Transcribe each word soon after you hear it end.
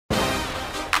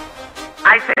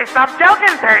I say stop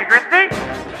joking, Terry Christie.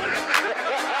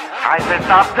 I say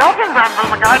stop joking, Branville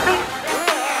McCartney.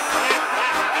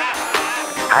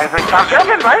 I say stop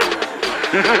joking, boy.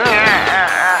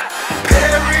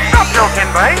 Stop joking,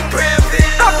 boy.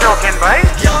 Stop joking, boy.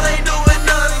 Y'all ain't doing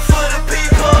nothing for the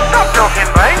people. Stop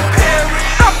joking, boy.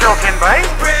 Stop joking, boy.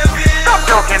 Stop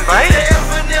joking, boy.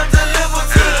 F&M deliver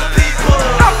to the people.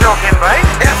 Stop joking, boy.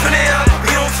 F&M,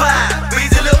 we don't fight, we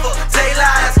deliver. Day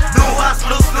lives, new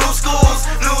hospitals, new schools,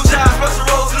 new jobs, Russell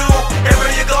Rose, new.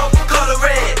 Everywhere you go, color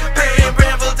red. Perry and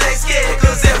Branville, they scared,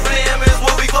 cause F&M is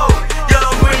what we vote.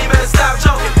 Young Green, better stop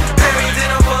joking. Perry did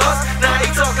it for us, now he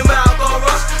talking about go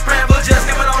rush. Branville just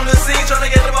coming on the scene, trying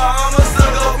to get the Bahamas to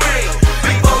go green.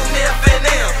 We voting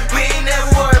F&M, we ain't never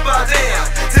worried about them.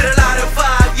 To the light in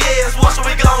 5 years, watch what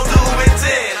we gon' do in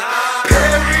 10.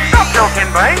 Perry, Stop joking,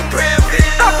 boy. Branville,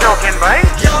 Stop joking, boy.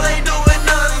 y'all ain't doing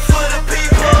nothing for the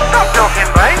people. Stop joking,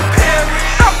 boy. Perry,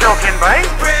 Stop joking, boy.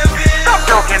 Branville, Stop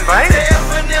joking, boy. the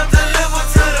F&M deliver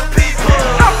to the people.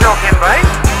 Stop joking, boy.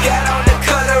 Got on the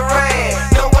color red,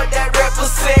 know what that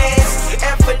represents.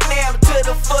 F&M to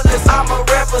the fullest, I'ma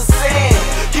represent.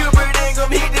 Hubert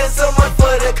Ingraham, he did so much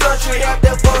for the country. Have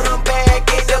to put him back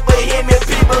in the Bohemian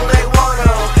people, they want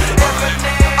him.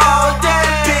 F&M all day,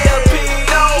 PLP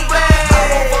no way. I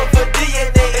won't vote for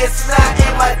DNA, it's not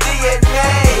in my DNA.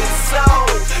 So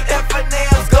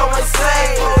F&M's going say,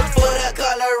 vote for the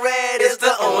color red, it's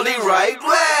the only right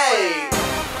way.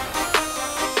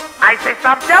 I say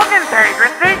stop joking, Terry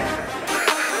Christie.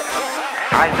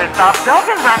 I say stop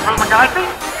joking, Branville McCartney.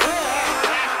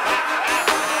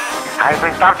 I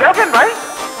say stop joking, boy.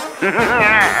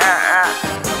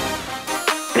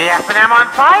 The F&M on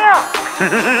fire.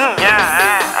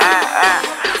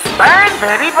 Burn,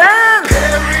 baby, burn.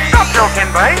 Stop joking,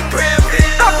 boy.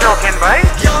 Stop joking, boy.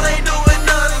 Y'all ain't doing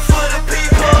nothing for the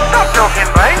people. Stop joking,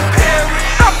 boy.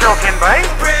 Stop joking, boy.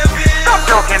 Stop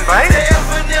joking, boy. The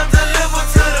F&M deliver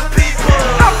to the people.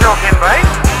 Stop joking, boy.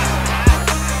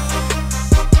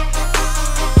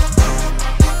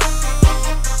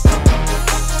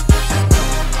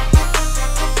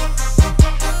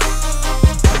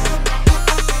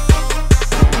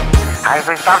 I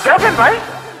say stop joking,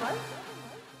 boy.